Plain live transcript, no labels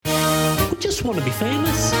just want to be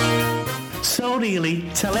famous. So Neely,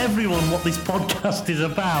 tell everyone what this podcast is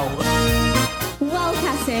about. Well,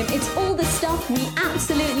 Kasim, it's all the stuff we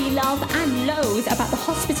absolutely love and loathe about the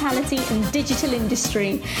hospitality and digital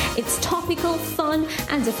industry. It's topical, fun,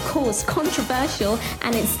 and of course controversial,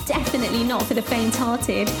 and it's definitely not for the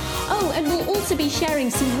faint-hearted. Oh, and we'll also be sharing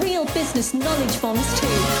some real business knowledge bombs too.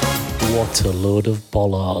 What a load of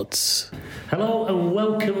bollards. Hello and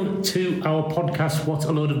welcome to our podcast, What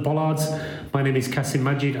a Load of Bollards. My name is Kasim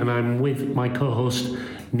Majid and I'm with my co-host,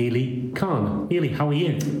 Neely Khan. Neely, how are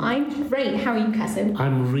you? I'm great. How are you, Kasim?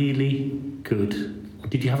 I'm really good.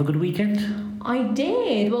 Did you have a good weekend? I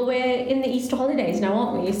did. Well, we're in the Easter holidays now,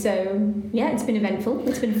 aren't we? So, yeah, it's been eventful.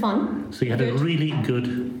 It's been fun. So you had a really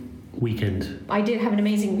good weekend. I did have an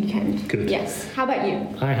amazing weekend. Good. Yes. How about you?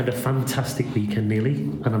 I had a fantastic weekend, Neely,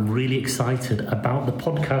 and I'm really excited about the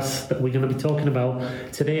podcast that we're going to be talking about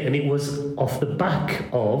today. And it was off the back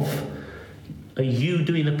of you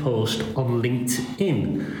doing a post on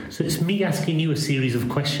LinkedIn. So it's me asking you a series of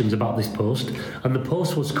questions about this post, and the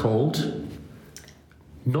post was called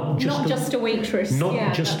Not Just a Waitress.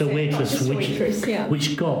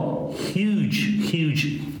 Which got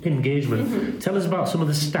huge engagement. Mm-hmm. Tell us about some of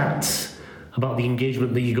the stats about the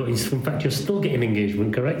engagement that you got. In fact, you're still getting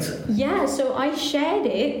engagement, correct? Yeah, so I shared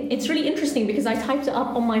it. It's really interesting because I typed it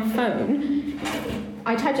up on my phone.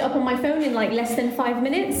 In like less than 5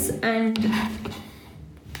 minutes, and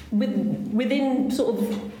within sort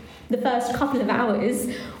of the first couple of hours,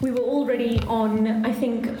 we were already on, I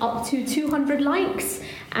think, up to 200 likes.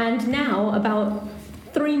 And now, about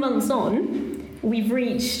 3 months on, we've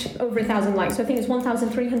reached over 1,000 likes. So I think it's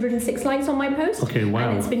 1,306 likes on my post. Okay, wow.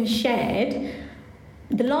 And it's been shared.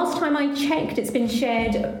 The last time I checked, it's been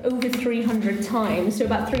shared over 300 times. So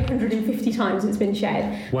about 350 times it's been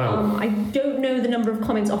shared. Wow. I don't know the number of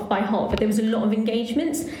comments off by heart, but there was a lot of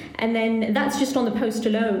engagements. And then that's just on the post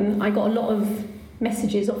alone. I got a lot of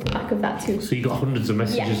messages off the back of that too. So you got hundreds of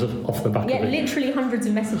messages off the back of it? Yeah, literally hundreds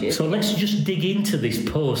of messages. So let's just dig into this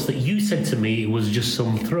post that you said to me was just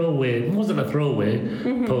some throwaway. It wasn't a throwaway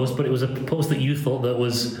post, but it was a post that you thought that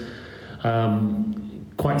was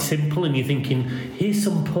quite simple, and you're thinking, here's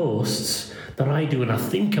some posts that I do and I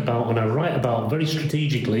think about and I write about very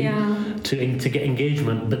strategically to get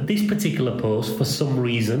engagement. But this particular post, for some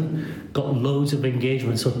reason, got loads of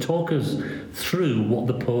engagement. So talk us through what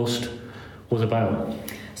the post was about.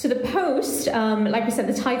 So the post, like we said,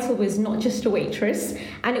 the title was Not Just a Waitress,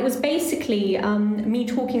 and it was basically me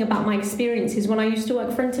talking about my experiences when I used to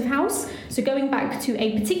work front of house. So going back to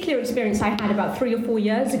a particular experience I had about 3 or 4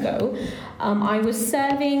 years ago, I was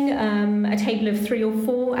serving a table of 3 or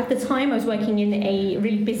 4 at the time. I was working in a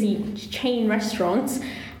really busy chain restaurant.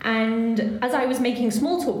 And as I was making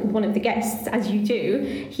small talk with one of the guests, as you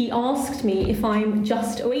do, he asked me if I'm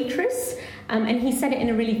just a waitress. And he said it in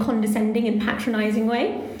a really condescending and patronising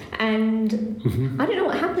way. And I don't know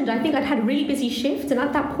what happened. I think I'd had a really busy shift. And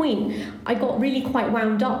at that point, I got really quite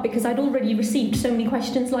wound up because I'd already received so many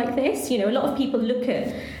questions like this. You know, a lot of people look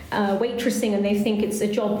at waitressing and they think it's a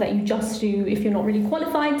job that you just do if you're not really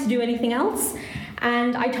qualified to do anything else.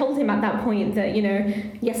 And I told him at that point that, you know,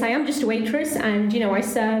 yes, I am just a waitress, and, you know, I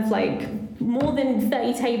serve like more than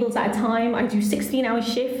 30 tables at a time. I do 16-hour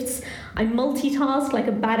shifts. I multitask like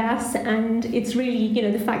a badass, and it's really, you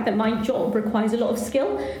know, the fact that my job requires a lot of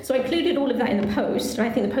skill. So I included all of that in the post, and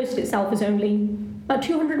I think the post itself was only about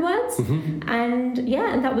 200 words. And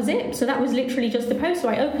that was it. So that was literally just the post. So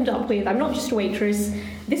I opened up with, I'm not just a waitress,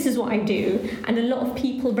 this is what I do. And a lot of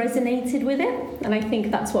people resonated with it, and I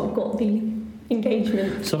think that's what got the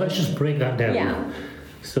engagement. So let's just break that down. Yeah.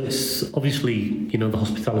 So it's obviously, you know, the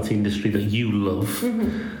hospitality industry that you love,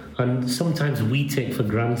 and sometimes we take for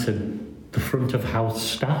granted the front of house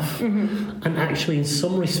staff, and actually in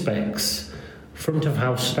some respects front of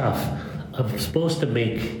house staff are supposed to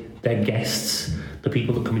make their guests, the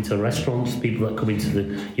people that come into the restaurants, people that come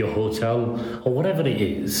into your hotel or whatever it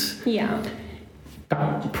is,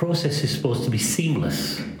 that process is supposed to be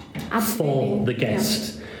seamless for the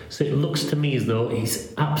guest. So it looks to me as though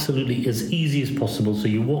it's absolutely as easy as possible. So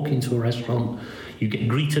you walk into a restaurant, you get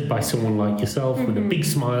greeted by someone like yourself with a big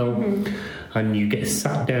smile, and you get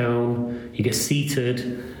sat down, you get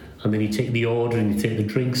seated, and then you take the order and you take the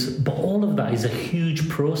drinks. But all of that is a huge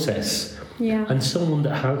process. Yeah. And someone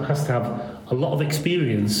that has to have a lot of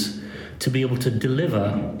experience to be able to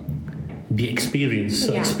deliver the experience.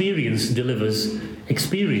 So experience delivers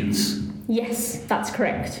experience. Yes, that's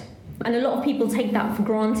correct. And a lot of people take that for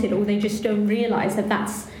granted, or they just don't realise that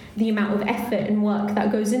that's the amount of effort and work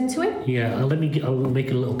that goes into it. Yeah, I'll make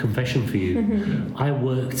a little confession for you. I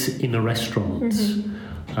worked in a restaurant,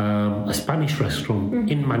 a Spanish restaurant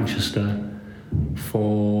in Manchester,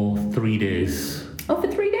 for 3 days. Oh, for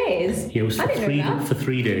 3 days? Yeah, it was I didn't know that. for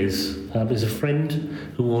 3 days. There's a friend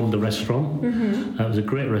who owned the restaurant. It was a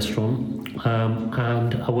great restaurant,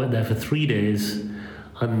 and I worked there for 3 days.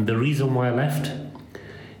 And the reason why I left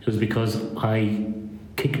was because I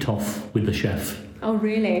kicked off with the chef. Oh,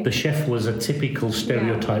 really? The chef was a typical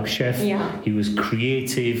stereotype chef. Yeah. He was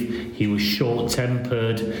creative. He was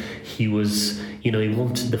short-tempered. He was, he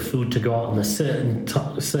wanted the food to go out in a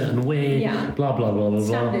certain way. Yeah. Blah blah blah blah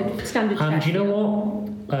Standard chef. And you know what?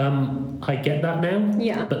 I get that now.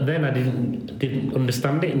 Yeah. But then I didn't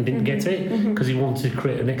understand it and didn't get it because he wanted to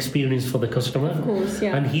create an experience for the customer. Of course,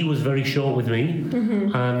 yeah. And he was very short with me.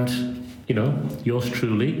 And yours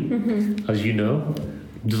truly, as you know,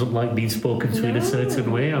 doesn't like being spoken to in a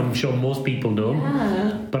certain way. I'm sure most people don't.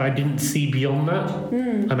 Yeah. But I didn't see beyond that,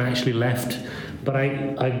 and I actually left. But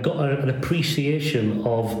I got an appreciation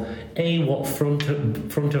of what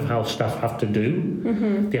front of house staff have to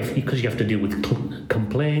do. Because you have to deal with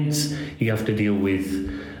complaints. You have to deal with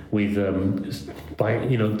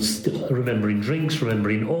remembering drinks,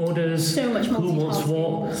 remembering orders, so much who wants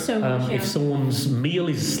what. So much, If someone's meal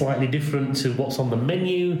is slightly different to what's on the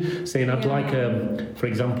menu, saying I'd like for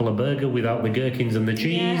example, a burger without the gherkins and the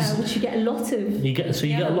cheese. Yeah, which you get a lot of. You get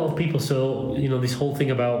a lot of people. So this whole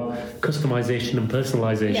thing about customization and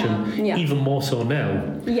personalization, even more so now.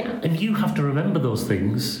 Yeah. And you have to remember those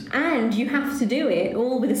things. And you have to do it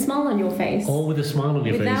all with a smile on your face. All with a smile on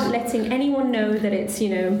your face. Without letting anyone know that it's,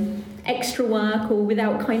 extra work, or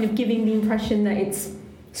without kind of giving the impression that it's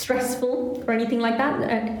stressful or anything like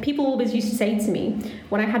that. People always used to say to me,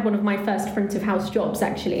 when I had one of my first front of house jobs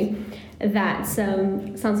actually, that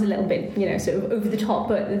sounds a little bit, sort of over the top,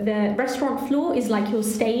 but the restaurant floor is like your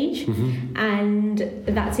stage, and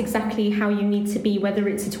that's exactly how you need to be, whether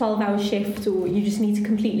it's a 12-hour shift or you just need to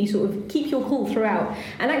completely sort of keep your cool throughout.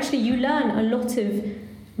 And actually you learn a lot of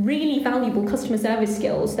really valuable customer service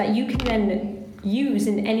skills that you can then use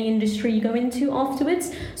in any industry you go into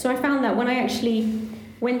afterwards. So I found that when I actually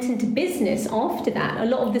went into business after that, a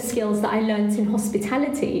lot of the skills that I learned in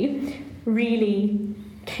hospitality really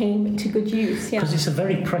came to good use. Because it's a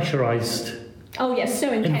very pressurized so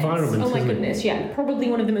intense environment. Oh my goodness, probably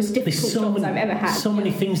one of the most difficult jobs I've ever had. So many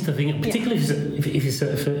things to think, particularly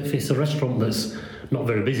if it's a restaurant that's not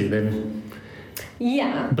very busy, then.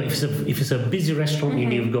 Yeah. But if it's a busy restaurant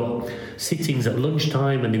and you've got sittings at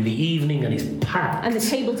lunchtime and in the evening and it's packed. And the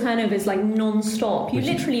table turnover is like non-stop. You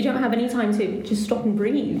literally don't have any time to just stop and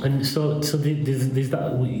breathe. And so there's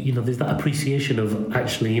that there's that appreciation of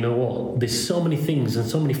actually, there's so many things and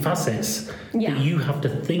so many facets that you have to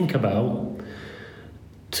think about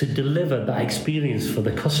to deliver that experience for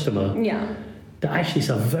the customer. Yeah. That actually is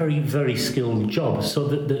a very, very skilled job. So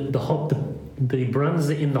the brands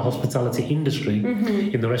in the hospitality industry,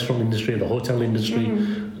 in the restaurant industry, the hotel industry,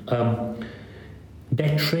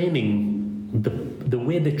 their training, the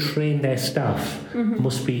way they train their staff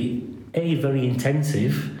must be A, very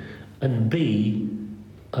intensive, and B,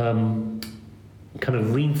 kind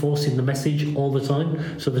of reinforcing the message all the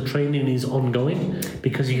time. So the training is ongoing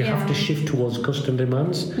because you have to shift towards customer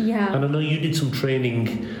demands. Yeah. And I know you did some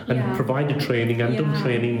training and provided training and done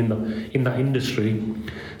training in that industry.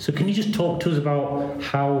 So can you just talk to us about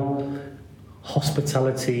how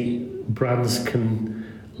hospitality brands can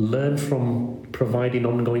learn from providing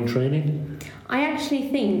ongoing training? I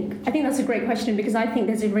think that's a great question, because I think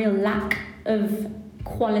there's a real lack of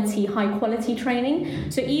high quality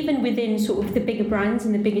training. So even within sort of the bigger brands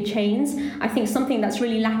and the bigger chains, I think something that's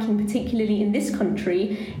really lacking, particularly in this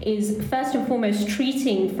country, is first and foremost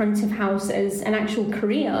treating front of house as an actual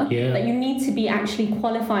career that you need to be actually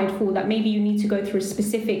qualified for, that maybe you need to go through a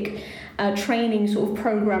specific training sort of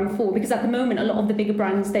program for, because at the moment a lot of the bigger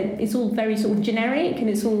brands, it's all very sort of generic, and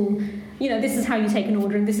it's all, this is how you take an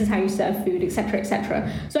order and this is how you serve food, etc.,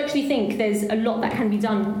 etc. So I actually think there's a lot that can be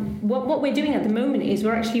done. What we're doing at the moment is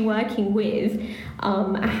we're actually working with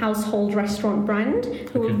a household restaurant brand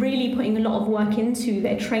who are really putting a lot of work into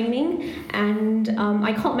their training, and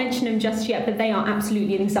I can't mention them just yet, but they are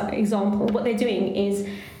absolutely an example. What they're doing is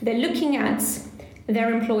they're looking at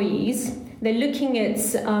their employees, they're looking at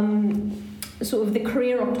sort of the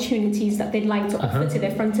career opportunities that they'd like to offer to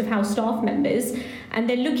their front of house staff members, and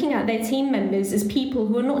they're looking at their team members as people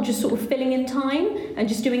who are not just sort of filling in time and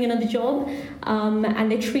just doing another job,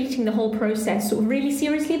 and they're treating the whole process sort of really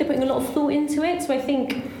seriously. They're putting a lot of thought into it. So I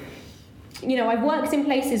think, I've worked in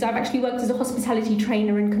places, I've actually worked as a hospitality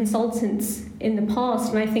trainer and consultant in the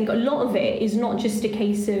past, and I think a lot of it is not just a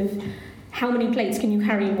case of how many plates can you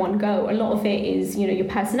carry in one go? A lot of it is, your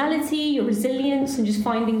personality, your resilience, and just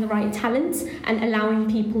finding the right talent and allowing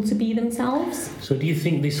people to be themselves. So do you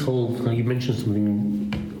think this whole, you mentioned something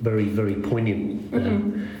very, very poignant there,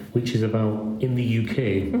 which is about, in the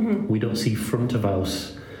UK, we don't see front of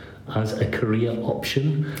house as a career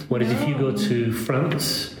option, whereas if you go to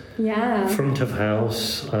France, front of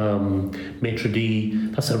house, maitre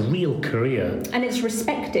d', that's a real career, and it's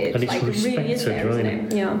respected. And it's respected, really is there, right?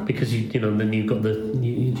 Isn't it? Yeah. Because then you've got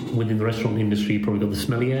within the restaurant industry, you've probably got the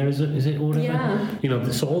smelly air, is it or whatever?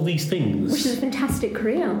 Yeah. So all these things, which is a fantastic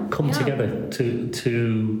career, come together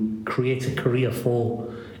to create a career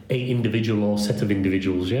for a individual or set of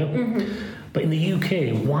individuals. Yeah. But in the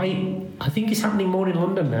UK, why? I think it's happening more in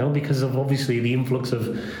London now because of obviously the influx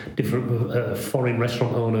of different foreign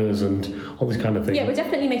restaurant owners and all this kind of thing. Yeah, we're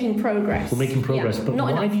definitely making progress. We're making progress, but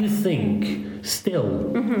why do you think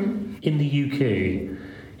still in the UK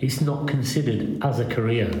it's not considered as a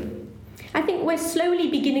career? I think we're slowly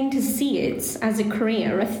beginning to see it as a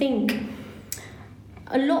career. I think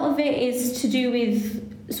a lot of it is to do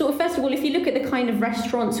with, sort of, first of all, if you look at the kind of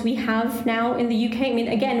restaurants we have now in the UK, I mean,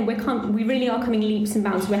 again, we really are coming leaps and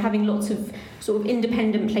bounds. We're having lots of sort of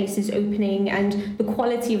independent places opening, and the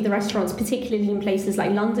quality of the restaurants, particularly in places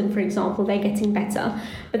like London, for example, they're getting better.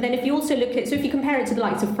 But then if you also look at, so if you compare it to the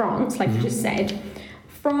likes of France, like you just said,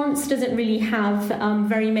 France doesn't really have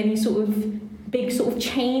very many sort of big sort of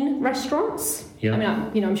chain restaurants. Yeah. I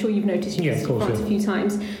mean, I'm sure you've noticed France a few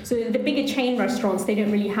times. So the bigger chain restaurants, they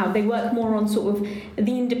don't really have. They work more on sort of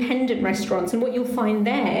the independent restaurants. And what you'll find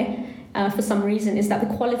there, for some reason, is that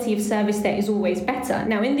the quality of service there is always better.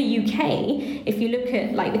 Now, in the UK, if you look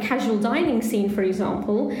at like the casual dining scene, for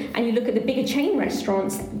example, and you look at the bigger chain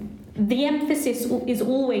restaurants, the emphasis is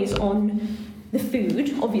always on the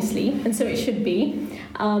food, obviously, and so it should be,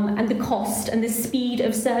 and the cost and the speed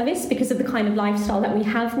of service because of the kind of lifestyle that we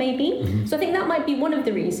have, maybe. So I think that might be one of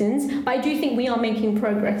the reasons, but I do think we are making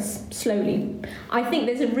progress slowly. I think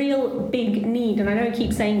there's a real big need, and I know I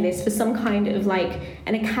keep saying this, for some kind of like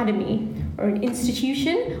an academy or an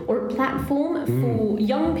institution or a platform for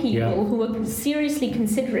young people who are seriously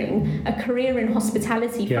considering a career in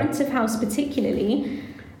hospitality, front of house particularly.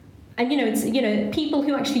 And, it's, people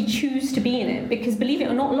who actually choose to be in it, because believe it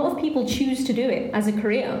or not, a lot of people choose to do it as a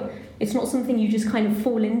career. It's not something you just kind of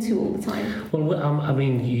fall into all the time. Well, I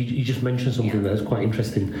mean, you just mentioned something that's quite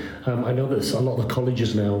interesting. I know that a lot of the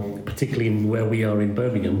colleges now, particularly in where we are in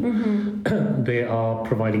Birmingham, they are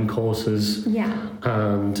providing courses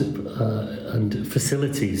and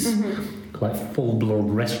facilities like full-blown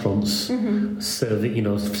restaurants,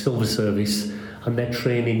 silver service, and they're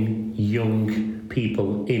training young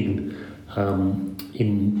people in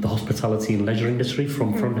the hospitality and leisure industry,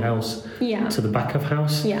 from front house to the back of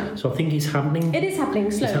house. So I think it's happening. It is happening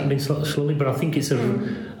slowly. It's happening slowly, but I think it's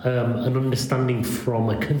an understanding from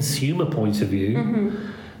a consumer point of view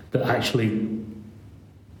that actually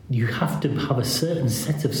you have to have a certain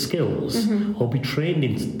set of skills or be trained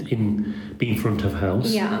in being front of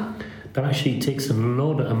house. That actually takes a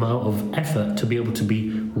load amount of effort to be able to be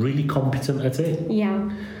really competent at it.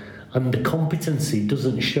 And the competency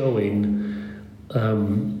doesn't show in,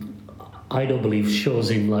 I don't believe, shows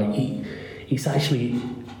in like, it's actually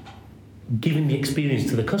giving the experience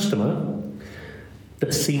to the customer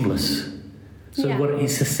that's seamless. So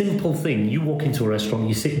it's a simple thing. You walk into a restaurant,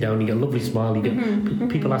 you sit down, you get a lovely smile, you get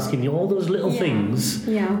people asking you all those little things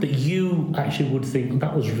that you actually would think,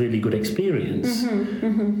 that was a really good experience.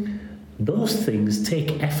 Those things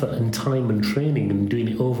take effort and time and training and doing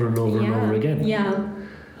it over and over and over again.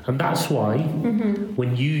 And that's why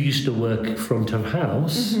when you used to work front of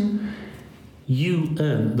house, you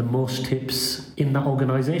earned the most tips in that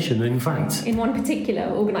organisation. In fact, in one particular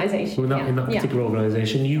organisation. In that particular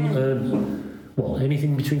organisation, you earned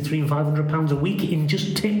anything between £300 and £500 a week in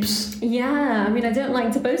just tips. I mean, I don't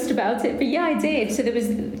like to boast about it, but I did. So there was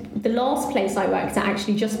the last place I worked at,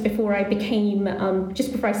 actually, just before I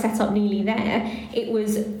set up Nearly There. It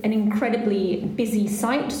was an incredibly busy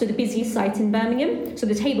site, so the busiest site in Birmingham. So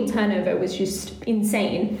the table turnover was just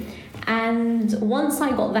insane. And once I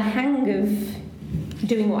got the hang of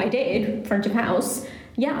doing what I did, front of house,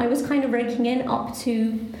 I was kind of raking in up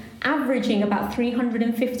to averaging about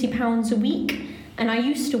 £350 a week. And I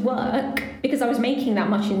used to work, because I was making that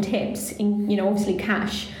much in tips, in obviously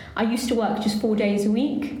cash, I used to work just 4 days a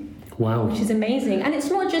week. Wow. Which is amazing. And it's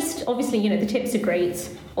not just, obviously, the tips are great,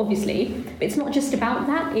 obviously, but it's not just about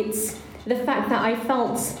that. It's the fact that I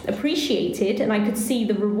felt appreciated and I could see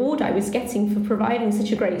the reward I was getting for providing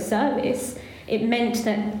such a great service. It meant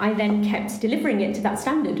that I then kept delivering it to that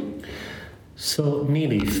standard. So,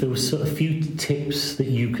 Neely, if there were sort of a few tips that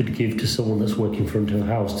you could give to someone that's working front of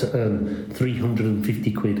house to earn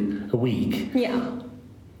 350 quid a week,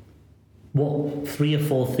 what 3 or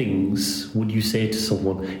 4 things would you say to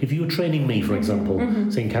someone? If you were training me, for example,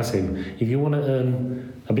 saying, Kasim, if you want to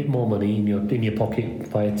earn a bit more money in your pocket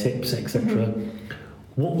via tips, etc.,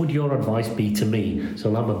 what would your advice be to me?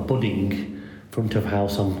 So I'm a budding front of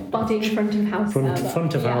house. Front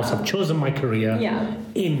of house. I've chosen my career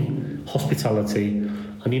in hospitality,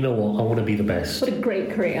 and you know what? I want to be the best. What a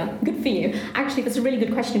great career. Good for you. Actually, that's a really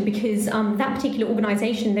good question, because that particular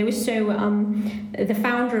organisation, they were so the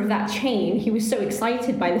founder of that chain, he was so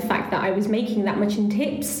excited by the fact that I was making that much in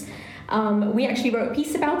tips. We actually wrote a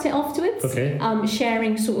piece about it afterwards,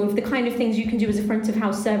 sharing sort of the kind of things you can do as a front of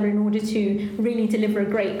house server in order to really deliver a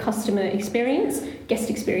great customer experience, guest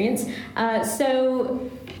experience.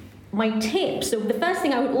 So my tips, so the first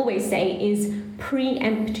thing I would always say is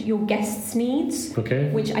preempt your guests' needs,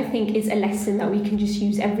 which I think is a lesson that we can just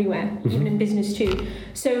use everywhere, even in business too.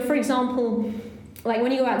 So for example, like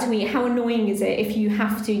when you go out to eat, how annoying is it if you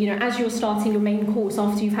have to, as you're starting your main course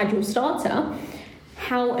after you've had your starter,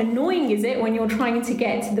 how annoying is it when you're trying to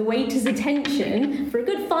get the waiter's attention for a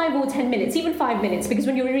good 5 or 10 minutes, even 5 minutes, because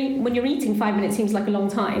when you're eating, 5 minutes seems like a long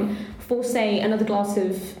time, for say another glass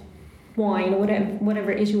of wine or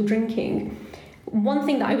whatever it is you're drinking. One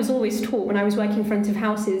thing that I was always taught when I was working front of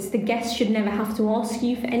house is the guests should never have to ask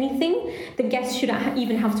you for anything. The guests should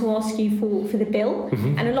even have to ask you for the bill.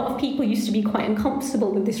 And a lot of people used to be quite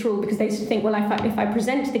uncomfortable with this rule, because they used to think, well, if I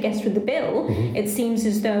present the guest with the bill, it seems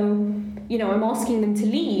as though I'm asking them to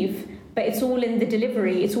leave, but it's all in the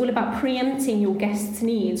delivery. It's all about preempting your guests'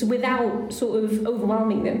 needs without sort of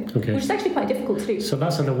overwhelming them, which is actually quite difficult to do. So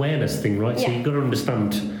that's an awareness thing, right? So you've got to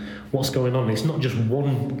understand what's going on. It's not just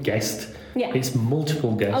one guest, it's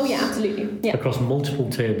multiple guests. Oh, yeah, absolutely. Yeah. Across multiple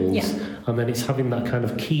tables. Yeah. And then it's having that kind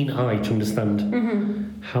of keen eye to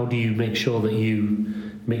understand how do you make sure that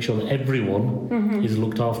everyone is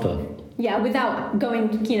looked after. Yeah, without going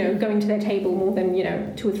to their table more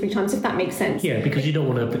than 2 or 3 times, if that makes sense. Yeah, because you don't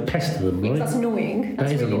want to pester them, right? That's annoying.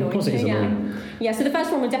 That's really annoying. Of course, it is annoying. Yeah. So the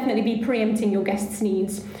first one would definitely be preempting your guests'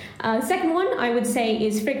 needs. Second one, I would say,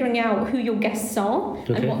 is figuring out who your guests are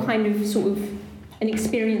and what kind of sort of an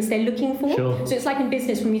experience they're looking for. Sure. So it's like in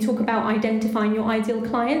business when we talk about identifying your ideal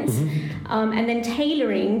clients, and then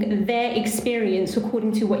tailoring their experience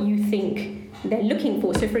according to what you think they're looking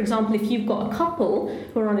for. So for example, if you've got a couple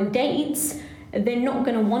who are on a date, they're not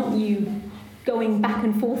going to want you going back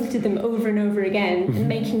and forth to them over and over again and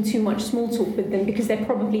making too much small talk with them, because they're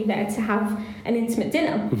probably there to have an intimate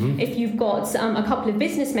dinner. If you've got a couple of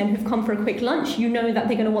businessmen who've come for a quick lunch, you know that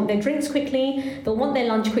they're going to want their drinks quickly, they'll want their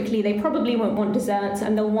lunch quickly, they probably won't want dessert,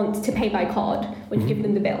 and they'll want to pay by card when you give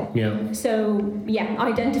them the bill. So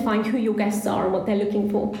identifying who your guests are and what they're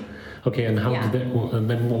looking for. Okay, and and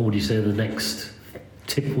then what would you say the next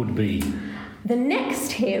tip would be? The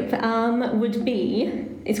next tip would be,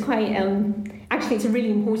 it's quite, actually it's a really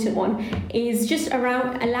important one, is just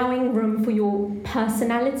around allowing room for your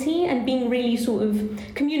personality and being really sort of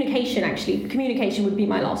communication would be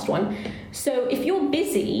my last one. So if you're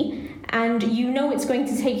busy and it's going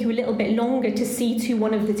to take you a little bit longer to see to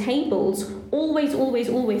one of the tables,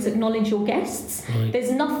 always acknowledge your guests. Right.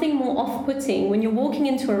 There's nothing more off-putting when you're walking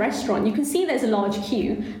into a restaurant. You can see there's a large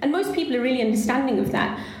queue, and most people are really understanding of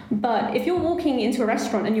that. But if you're walking into a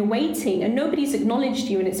restaurant and you're waiting and nobody's acknowledged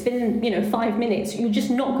you and it's been 5 minutes, you're just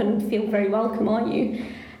not going to feel very welcome, are you?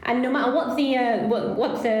 And no matter what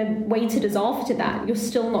the waiter does after that, you're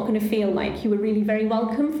still not going to feel like you were really very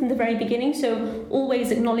welcome from the very beginning. So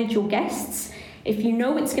always acknowledge your guests. If you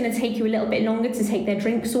know it's going to take you a little bit longer to take their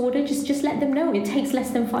drinks order, just let them know. It takes less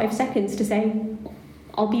than 5 seconds to say,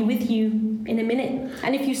 I'll be with you in a minute.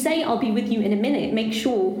 And if you say, I'll be with you in a minute, make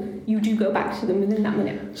sure you do go back to them within that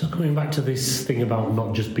minute. So coming back to this thing about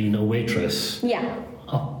not just being a waitress. Yeah.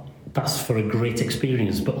 That's for a great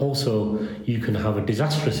experience, but also you can have a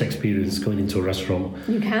disastrous experience going into a restaurant.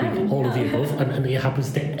 You can. All of the above, and it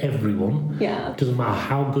happens to everyone. Yeah. It doesn't matter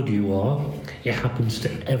how good you are, it happens to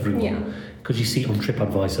everyone. Yeah. Because you see it on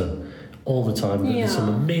TripAdvisor all the time. There's some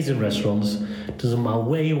amazing restaurants. It doesn't matter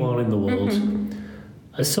where you are in the world.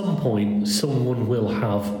 At some point, someone will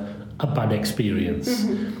have a bad experience.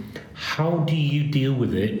 How do you deal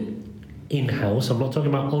with it in-house? I'm not talking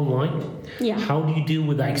about online. Yeah. How do you deal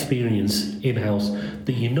with that experience in-house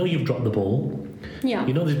that you've dropped the ball? Yeah.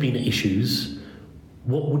 There's been issues.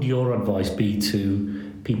 What would your advice be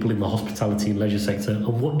to people in the hospitality and leisure sector?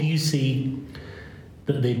 And what do you see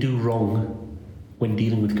that they do wrong when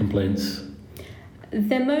dealing with complaints?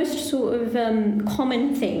 The most sort of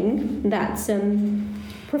common thing that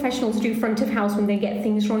professionals do front of house when they get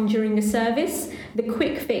things wrong during a service, the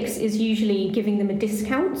quick fix is usually giving them a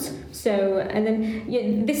discount. So, and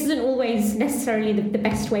then this isn't always necessarily the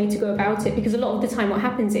best way to go about it, because a lot of the time what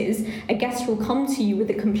happens is a guest will come to you with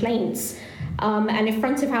the complaints. And if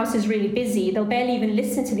front of house is really busy, they'll barely even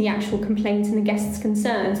listen to the actual complaint and the guest's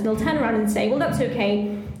concerns. And they'll turn around and say, well, that's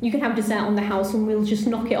okay. You can have dessert on the house and we'll just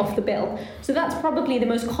knock it off the bill. So that's probably the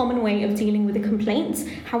most common way of dealing with a complaint.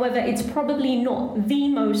 However, it's probably not the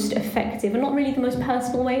most effective and not really the most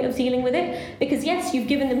personal way of dealing with it. Because yes, you've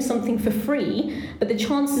given them something for free, but the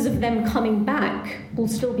chances of them coming back will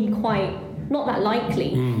still be quite not that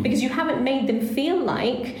likely. Because you haven't made them feel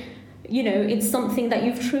like, you know, it's something that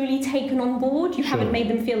you've truly taken on board. You haven't made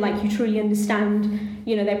them feel like you truly understand,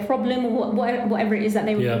 you know, their problem or whatever it is that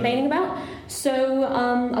they were complaining about. So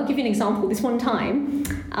I'll give you an example. This one time,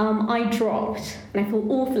 I dropped, and I feel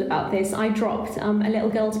awful about this, I dropped a little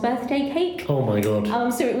girl's birthday cake. Oh my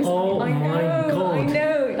God. So it was, I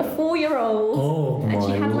know, a 4-year-old. Oh my. And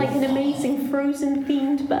she had like an amazing Frozen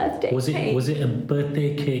themed birthday cake. Was it a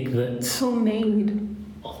birthday cake that's homemade?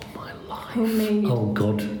 Homemade. Oh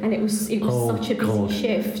God. And it was such a busy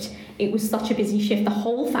shift. It was such a busy shift. The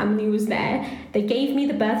whole family was there. They gave me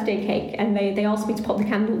the birthday cake and they asked me to pop the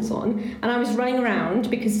candles on. And I was running around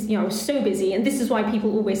because, you know, I was so busy. And this is why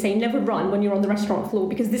people always say never run when you're on the restaurant floor,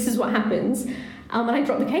 because this is what happens. And I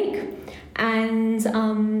dropped the cake. And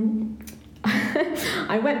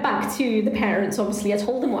I went back to the parents, obviously. I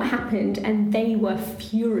told them what happened and they were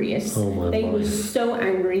furious. They were so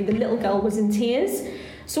angry. The little girl was in tears.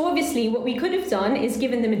 So obviously what we could have done is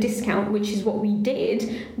given them a discount, which is what we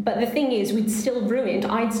did. But the thing is, I'd still ruined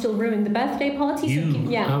the birthday party. I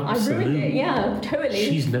ruined it. Yeah, totally.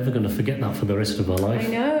 She's never going to forget that for the rest of her life.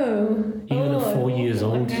 I know. Even at 4 years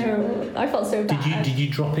old. I know. I felt so bad. Did you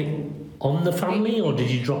drop it on the family, or did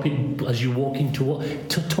you drop it as you walk into what?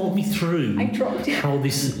 Talk me through. I dropped it. How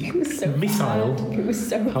this missile. It was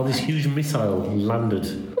so how this huge missile landed.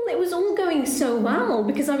 Well, it was all going so well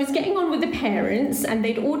because I was getting on with the parents and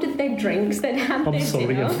they'd ordered their drinks, they'd had their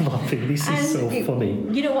dinner. I'm laughing. This is so funny.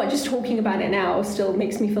 You know what? Just talking about it now still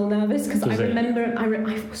makes me feel nervous because I remember I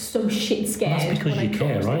was so shit scared. That's because when you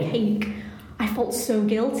care, right? The cake. I felt so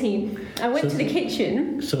guilty. I went to the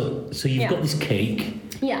kitchen. So you've got this cake.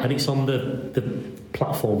 Yeah. And it's on the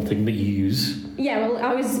platform thing that you use. Yeah, well,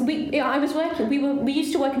 I was working. We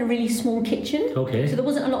used to work in a really small kitchen. Okay. So there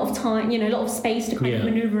wasn't a lot of time, a lot of space to kind of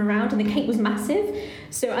maneuver around, and the cake was massive.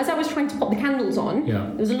 So as I was trying to pop the candles on,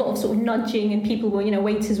 there was a lot of sort of nudging, and people were,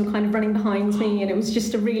 waiters were kind of running behind me, and it was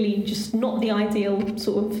just just not the ideal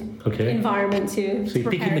sort of environment to. So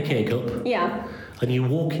you're picking the cake up. Yeah. And you're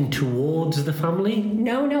walking towards the family?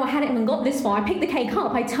 No, I hadn't even got this far. I picked the cake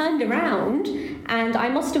up, I turned around, and I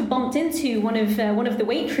must have bumped into one of the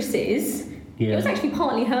waitresses. Yeah. It was actually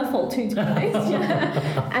partly her fault too, to be honest.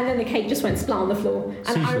 And then the cake just went splat on the floor. And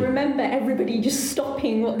seriously? I remember everybody just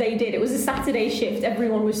stopping what they did. It was a Saturday shift.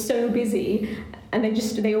 Everyone was so busy. And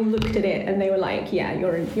they all looked at it and they were like, yeah,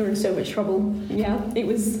 you're in so much trouble. Yeah, it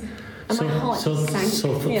was... And my heart sank.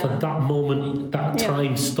 So for that moment, that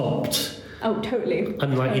time stopped... Oh, totally.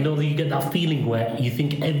 And you get that feeling where you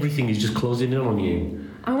think everything is just closing in on you.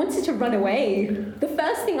 I wanted to run away. The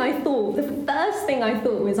first thing I thought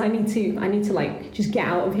was I need to just get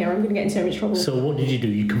out of here. I'm going to get in so much trouble. So what did you do?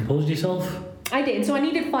 You composed yourself? I did. So I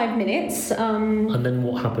needed 5 minutes. And then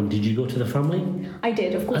what happened? Did you go to the family? I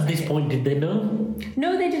did, of course. At this point, did they know?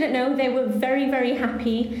 No, they didn't know. They were very, very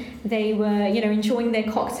happy. They were, enjoying their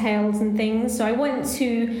cocktails and things. So I went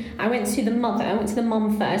to the mother. I went to the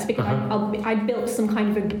mum first because I'd built some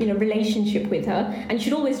kind of a relationship with her. And you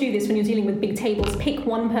should always do this when you're dealing with big tables. Pick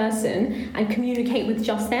one person and communicate with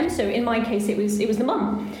just them. So in my case, it was the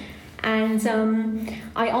mum. And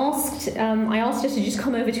I asked her to just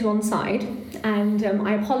come over to one side, and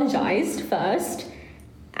I apologised first.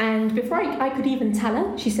 And before I could even tell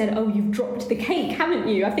her, she said, "Oh, you've dropped the cake, haven't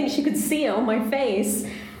you?" I think she could see it on my face.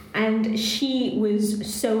 And she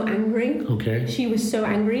was so angry. Okay. She was so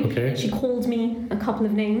angry. Okay. She called me a couple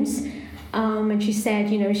of names. And she said,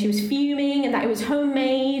 she was fuming and that it was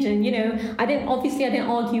homemade. And, I didn't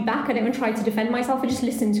argue back. I didn't even try to defend myself. I just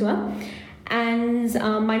listened to her. And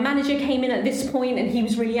my manager came in at this point and he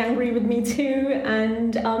was really angry with me too.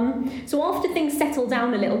 And so after things settled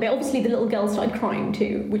down a little bit, obviously the little girl started crying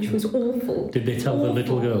too, which was awful. Did they tell the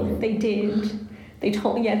little girl? They did. They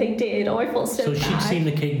did. Oh, I felt so bad. So she'd seen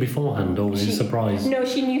the cake beforehand, or was it a surprise? No,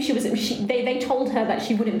 she knew she was... They told her that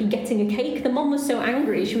she wouldn't be getting a cake. The mum was so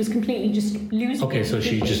angry, she was completely just losing it. Okay, so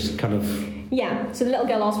she just kind of... Yeah, so the little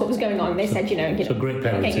girl asked what was going on. They said, So great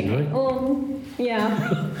parenting, right?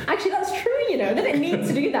 Yeah. Actually, that's true, you know. They didn't need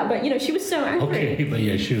to do that, but, you know, she was so angry. Okay, but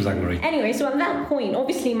yeah, she was angry. Anyway, so at that point,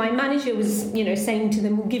 obviously, my manager was, you know, saying to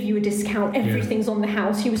them, we'll give you a discount, everything's on the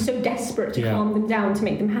house. He was so desperate to calm them down, to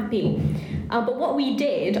make them happy. But what we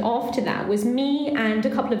did after that was me and a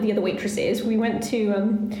couple of the other waitresses, we went to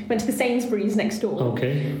the Sainsbury's next door.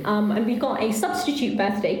 Okay. And we got a substitute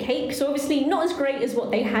birthday cake. So obviously not as great as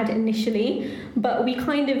what they had initially, but we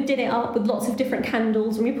kind of did it up with lots of different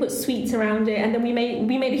candles, and we put sweets around it, and then we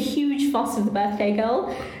made a huge fuss of the birthday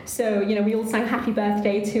girl. So, you know, we all sang happy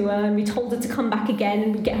birthday to her, and we told her to come back again,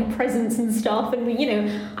 and we get her presents and stuff. And we, you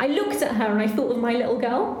know, I looked at her and I thought of my little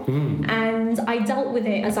girl, and I dealt with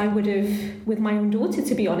it as I would have with my own daughter,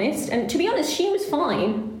 to be honest. And to be honest, she was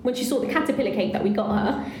fine when she saw the caterpillar cake that we got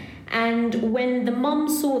her. And when the mum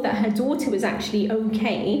saw that her daughter was actually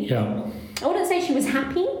okay, I wouldn't say she was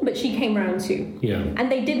happy, but she came round too. Yeah.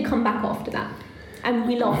 And they did come back after that. And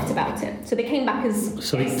we laughed about it. So they came back as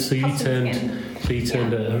So you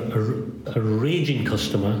turned a raging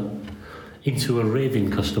customer into a raving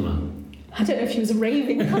customer. I don't know if she was a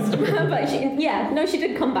raving customer, but she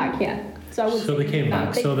did come back, So they came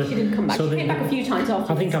back. She did come back. She came back a few times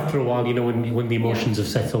after. I think after a while, you know, when the emotions have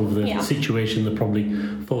settled, the situation, they probably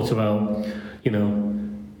thought about, you know,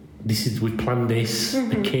 we've planned this,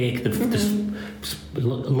 the cake. A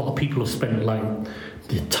lot of people have spent like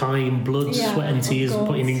the time, blood, sweat, and tears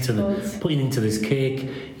putting into this cake.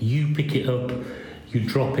 You pick it up, you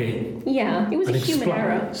drop it. Yeah, it was a human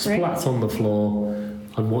error. Splats on the floor,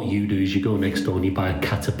 and what you do is you go next door and you buy a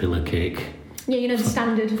caterpillar cake. Yeah, you know, the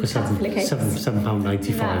standard caterpillar cake.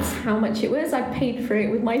 £7.95. That's how much it was. I paid for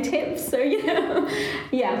it with my tips, so, you know.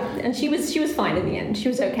 Yeah, and she was fine in the end. She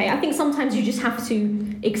was okay. I think sometimes you just have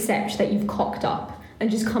to accept that you've cocked up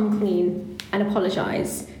and just come clean and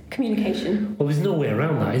apologise. Communication. Well, there's no way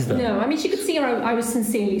around that, is there? No, I mean, she could see I was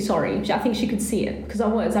sincerely sorry. I think she could see it, because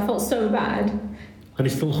I felt so bad. And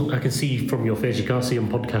it's still, I can see from your face, you can't see on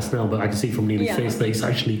podcast now, but I can see from Neely's face that it's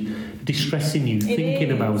actually distressing you,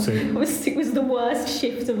 thinking about it. It was the worst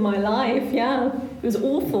shift of my life, It was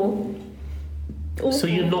awful. So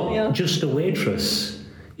you're not just a waitress,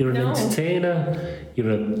 you're an entertainer, you're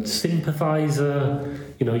a sympathiser,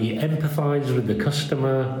 you know, you empathise with the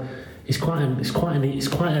customer. It's quite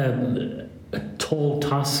a tall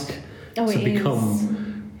task to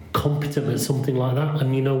become competent at something like that.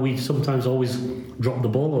 And you know, we sometimes always drop the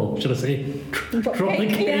ball, or should I say drop the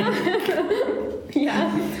cake.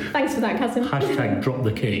 Yeah, thanks for that, Kasim. Hashtag drop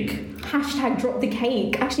the cake. Hashtag drop the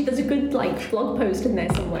cake. Actually, there's a good blog post in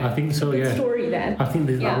there somewhere. I think so, good story there. I think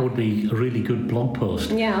that would be a really good blog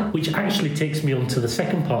post. Yeah. Which actually takes me on to the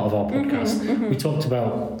second part of our podcast. We talked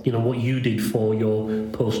about, you know, what you did for your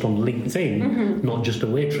post on LinkedIn, not just a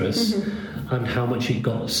waitress, and how much it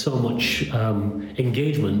got so much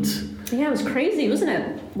engagement. Yeah, it was crazy, wasn't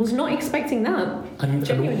it? Was not expecting that.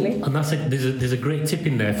 Genuinely. And that's there's a great tip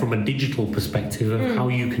in there from a digital perspective of how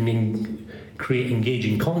you can create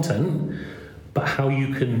engaging content, but how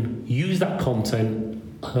you can use that content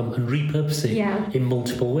and repurpose it in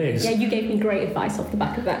multiple ways. Yeah, you gave me great advice off the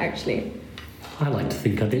back of that, actually. I like to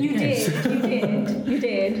think I did. You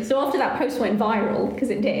did. So after that post went viral, because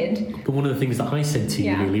it did. But one of the things that I said to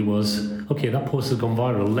you really was, okay, that post has gone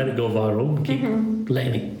viral, let it go viral, keep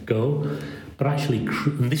letting it go. But actually,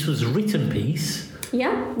 and this was a written piece.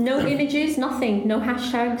 Yeah, no images, nothing, no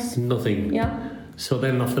hashtags. Nothing. Yeah. So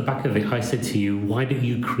then off the back of it, I said to you, why don't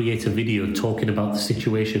you create a video talking about the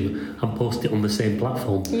situation and post it on the same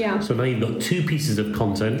platform? Yeah. So now you've got two pieces of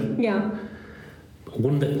content. Yeah.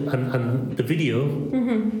 One that, and the video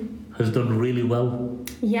has done really well.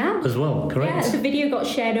 Yeah. As well, correct? Yeah, the video got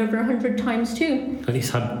shared over 100 times too. And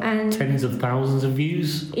it's had tens of thousands of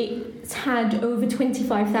views. It's had over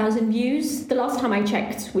 25,000 views the last time I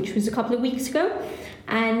checked, which was a couple of weeks ago.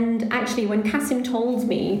 And actually, when Kasim told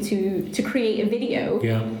me to create a video,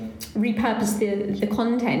 repurpose the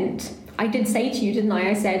content, I did say to you, didn't I?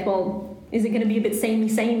 I said, well, is it going to be a bit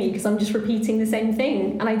samey because I'm just repeating the same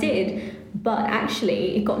thing? And I did. But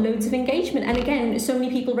actually, it got loads of engagement. And again, so many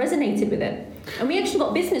people resonated with it. And we actually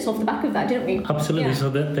got business off the back of that, didn't we? Absolutely. Yeah. So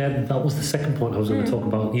that was the second point I was going to talk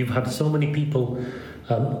about. You've had so many people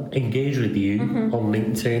engage with you on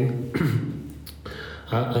LinkedIn.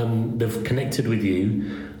 And they've connected with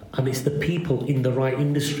you. And it's the people in the right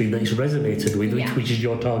industry that it's resonated with, which is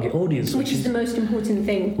your target audience. Which is the most important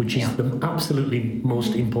thing. Which is the absolutely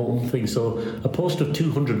most important thing. So a post of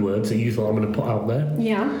 200 words that you thought I'm going to put out there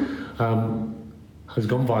has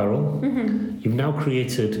gone viral. You've now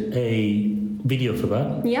created a video for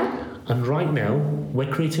that. Yeah. And right now,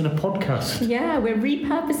 we're creating a podcast. Yeah, we're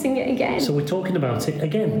repurposing it again. So we're talking about it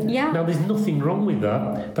again. Yeah. Now, there's nothing wrong with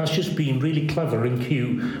that. That's just being really clever and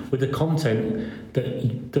cute with the content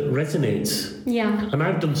that resonates. Yeah. And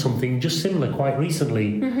I've done something just similar quite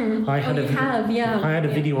recently. Mm-hmm. I had a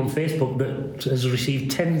video on Facebook that has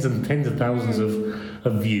received tens and tens of thousands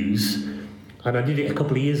of views, and I did it a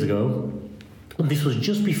couple of years ago. And this was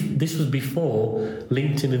before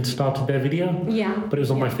LinkedIn had started their video. Yeah. But it was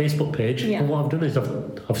on my Facebook page. Yeah. And what I've done is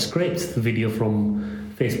I've scraped the video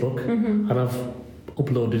from Facebook and I've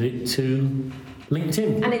uploaded it to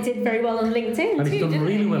LinkedIn. And it did very well on LinkedIn and too, it's done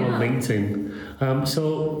really well on Yeah. LinkedIn.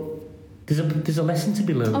 So there's a lesson to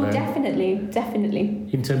be learned there. Oh, definitely.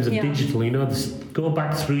 In terms of digital, go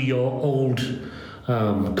back through your old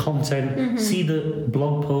content, see the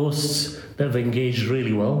blog posts that have engaged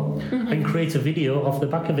really well, and create a video off the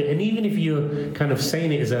back of it. And even if you're kind of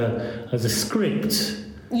saying it as a script,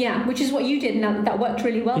 which is what you did, and that worked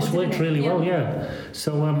really well. It's worked really well, yeah.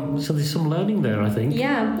 So there's some learning there, I think.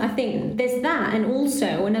 Yeah, I think there's that, and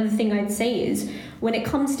also another thing I'd say is when it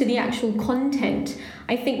comes to the actual content,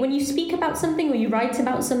 I think when you speak about something or you write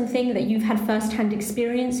about something that you've had first-hand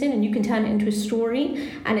experience in and you can turn it into a story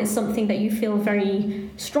and it's something that you feel very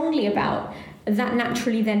strongly about, that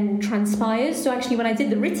naturally then transpires. So actually when I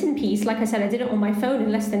did the written piece, like I said, I did it on my phone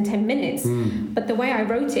in less than 10 minutes. But the way I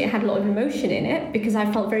wrote it had a lot of emotion in it because I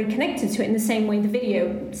felt very connected to it. In the same way the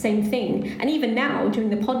video, same thing. And even now,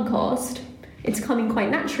 doing the podcast, it's coming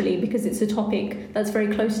quite naturally because it's a topic that's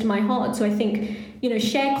very close to my heart. So I think,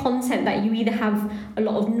 share content that you either have a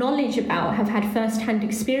lot of knowledge about, have had first-hand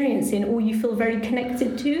experience in, or you feel very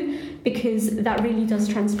connected to, because that really does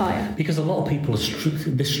transpire. Because a lot of people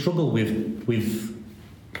they struggle with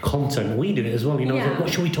content. We do it as well. Like, what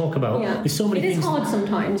should we talk about? Yeah. There's so many things. It is hard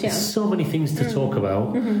sometimes. There's so many things to talk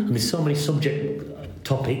about, and there's so many subject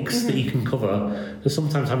topics that you can cover. And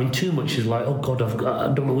sometimes having too much is like, oh God,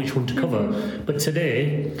 I don't know which one to cover. But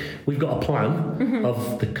today we've got a plan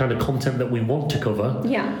of the kind of content that we want to cover.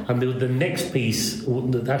 Yeah. And the next piece,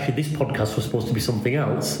 actually, this podcast was supposed to be something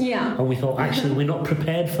else. Yeah. And we thought, actually, we're not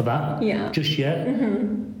prepared for that just yet.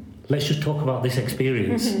 Let's just talk about this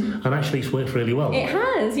experience. And actually, it's worked really well. It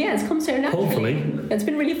has, it's come so naturally. Hopefully. It's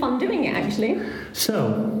been really fun doing it, actually.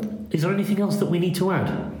 So, is there anything else that we need to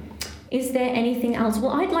add? Is there anything else?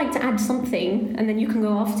 Well, I'd like to add something, and then you can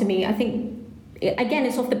go after me. I think, again,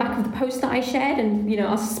 it's off the back of the post that I shared, and,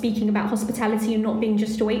 us speaking about hospitality and not being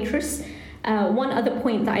just a waitress. One other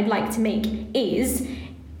point that I'd like to make is,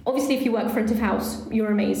 obviously, if you work front of house,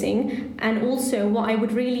 you're amazing. And also, what I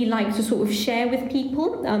would really like to sort of share with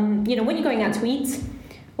people, when you're going out to eat,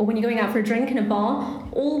 or when you're going out for a drink in a bar,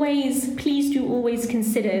 please do always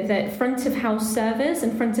consider that front of house servers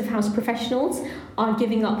and front of house professionals are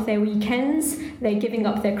giving up their weekends, they're giving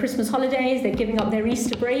up their Christmas holidays, they're giving up their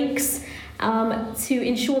Easter breaks to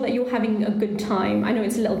ensure that you're having a good time. I know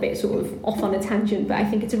it's a little bit sort of off on a tangent, but I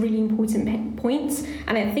think it's a really important point,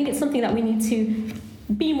 and I think it's something that we need to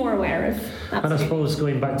be more aware of. Absolutely. And I suppose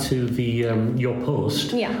going back to the your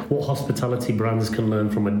post, what hospitality brands can learn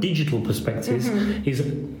from a digital perspective is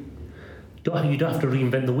you don't have to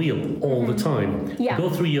reinvent the wheel all the time. Go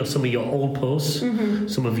through some of your old posts,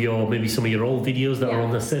 some of your old videos that are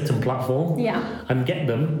on a certain platform, and get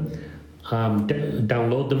them.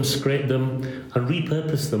 Download them, scrape them, and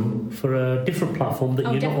repurpose them for a different platform that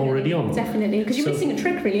you're not already on. Definitely, because you're missing a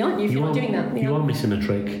trick, really, aren't you? If you're not doing that, you are missing a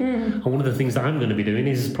trick. And one of the things that I'm going to be doing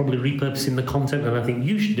is probably repurposing the content, and I think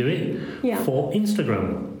you should do it for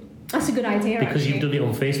Instagram. That's a good idea. Because you've done it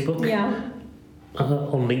on Facebook,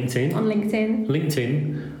 on LinkedIn,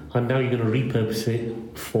 and now you're going to repurpose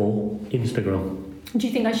it for Instagram. Do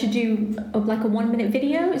you think I should do a 1-minute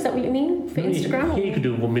video? Is that what you mean for Instagram? Yeah, you could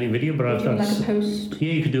do a 1-minute video, but do like a post.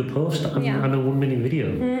 Yeah, you could do a post and a 1-minute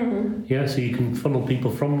video. Yeah, so you can funnel people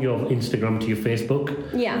from your Instagram to your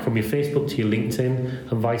Facebook, from your Facebook to your LinkedIn,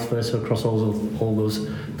 and vice versa across all those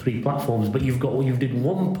 3 platforms. But you've did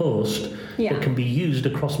one post that can be used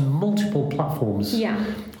across multiple platforms. Yeah.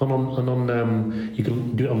 And you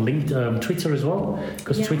can do it on LinkedIn, Twitter as well,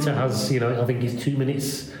 because Twitter has I think it's 2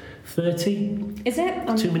 minutes 30. Is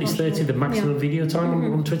it? 2 minutes 30, the maximum video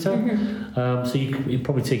time on Twitter. So it'd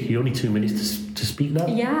probably take you only 2 minutes to speak that.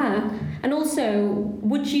 Yeah. And also,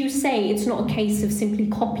 would you say it's not a case of simply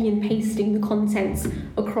copy and pasting the contents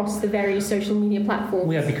across the various social media platforms?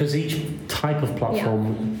 Well, yeah, because each type of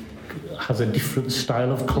platform has a different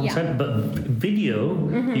style of content. But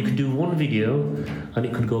video, you could do one video and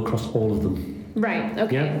it could go across all of them. Right,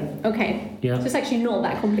 okay. Yeah. Okay. Yeah. So it's actually not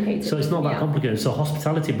that complicated. So it's not that complicated. So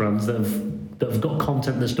hospitality brands that have got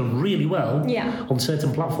content that's done really well on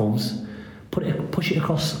certain platforms, push it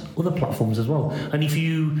across other platforms as well. And if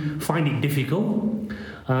you find it difficult,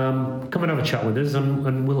 come and have a chat with us,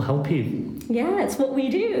 and we'll help you. Yeah, it's what we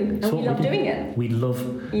do, and we love doing it. We love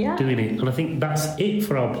doing it, and I think that's it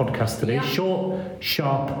for our podcast today. Yeah. Short,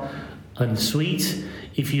 sharp, and sweet.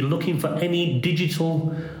 If you're looking for any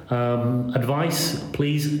digital advice,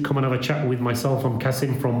 please come and have a chat with myself. I'm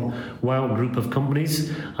Kasim from Wow Group of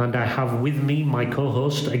Companies, and I have with me my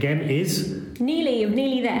co-host again is Neely of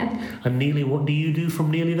Neely There. And Neely, what do you do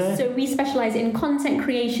from Neely There? So we specialise in content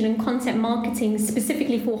creation and content marketing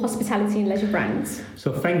specifically for hospitality and leisure brands.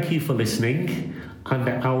 So thank you for listening. And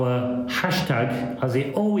our hashtag, as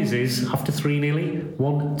it always is, after 3, Neely,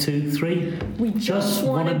 1, 2, 3. We just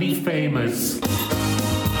want to be famous.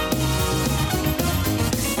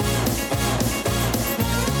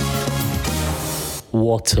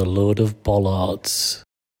 What a load of bollards.